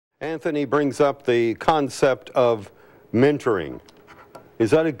Anthony brings up the concept of mentoring. Is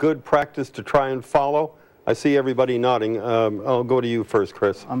that a good practice to try and follow? I see everybody nodding. I'll go to you first,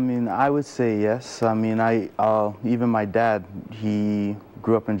 Chris. I mean, I would say yes. I mean, even my dad, he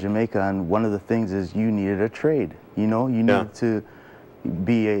grew up in Jamaica, and one of the things is you needed a trade. You know, you needed to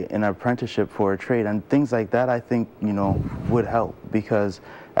be an apprenticeship for a trade, and things like that, I think, you know, would help, because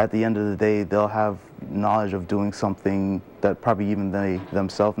at the end of the day, they'll have knowledge of doing something that probably even they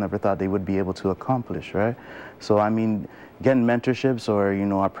themselves never thought they would be able to accomplish, right? So, I mean, getting mentorships or, you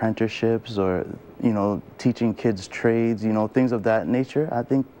know, apprenticeships or, you know, teaching kids trades, you know, things of that nature, I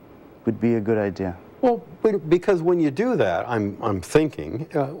think would be a good idea. Well, because when you do that, I'm thinking,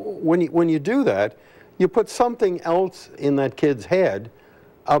 when you do that, you put something else in that kid's head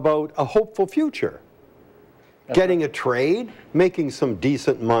about a hopeful future. Getting a trade, making some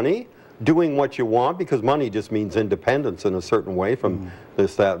decent money, doing what you want, because money just means independence in a certain way from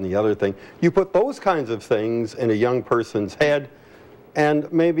this, that, and the other thing. You put those kinds of things in a young person's head, and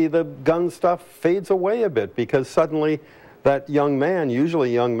maybe the gun stuff fades away a bit, because suddenly that young man, usually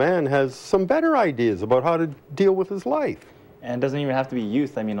a young man, has some better ideas about how to deal with his life. And it doesn't even have to be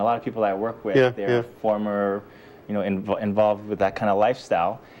youth. I mean, a lot of people that I work with, they're former, you know, involved with that kind of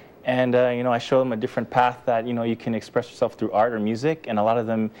lifestyle. And, you know, I show them a different path that, you know, you can express yourself through art or music. And a lot of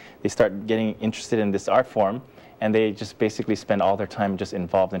them, they start getting interested in this art form. And they just basically spend all their time just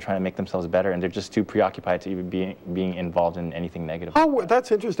involved in trying to make themselves better. And they're just too preoccupied to even being involved in anything negative.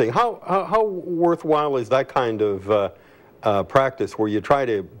 That's interesting. How worthwhile is that kind of practice where you try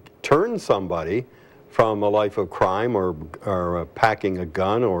to turn somebody from a life of crime or packing a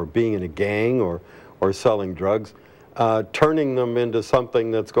gun or being in a gang or selling drugs, turning them into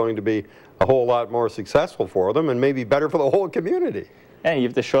something that's going to be a whole lot more successful for them and maybe better for the whole community? And you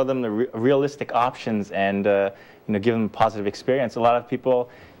have to show them the realistic options and you know, give them a positive experience. A lot of people,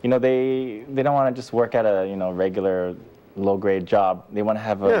 you know, they don't want to just work at a, you know, regular low-grade job. They want to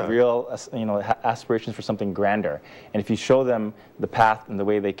have a real, you know, aspirations for something grander. And if you show them the path and the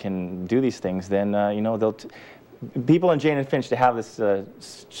way they can do these things, then you know, they'll. People in Jane and Finch, they have this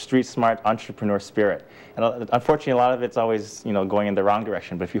street-smart entrepreneur spirit, and unfortunately, a lot of it's always, you know, going in the wrong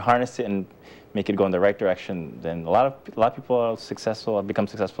direction. But if you harness it and make it go in the right direction, then a lot of people are successful, become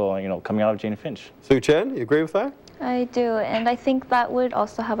successful, you know, coming out of Jane and Finch. Sue Chen, you agree with that? I do, and I think that would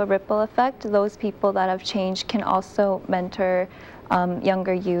also have a ripple effect. Those people that have changed can also mentor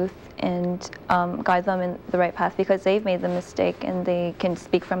younger youth and guide them in the right path, because they've made the mistake and they can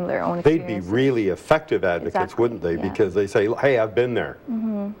speak from their own experience. They'd be really effective advocates, wouldn't they? Because they say, hey, I've been there.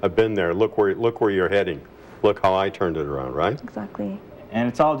 I've been there. Look where you're heading. Look how I turned it around, right? Exactly. And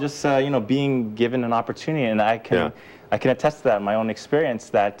it's all just you know, being given an opportunity, and I can attest to that in my own experience.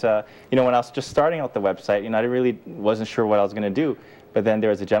 That you know, when I was just starting out the website, you know, I really wasn't sure what I was going to do. But then there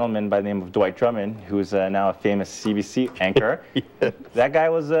was a gentleman by the name of Dwight Drummond, who's now a famous CBC anchor. That guy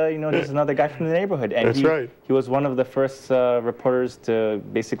was, you know, just another guy from the neighborhood, and he was one of the first reporters to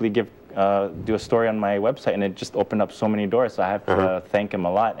basically do a story on my website, and it just opened up so many doors. So I have to thank him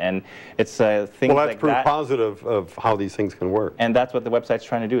a lot. And it's things like that. Well, that's proof positive of how these things can work. And that's what the website's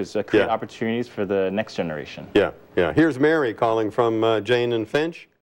trying to do, is create opportunities for the next generation. Yeah. Here's Mary calling from Jane and Finch.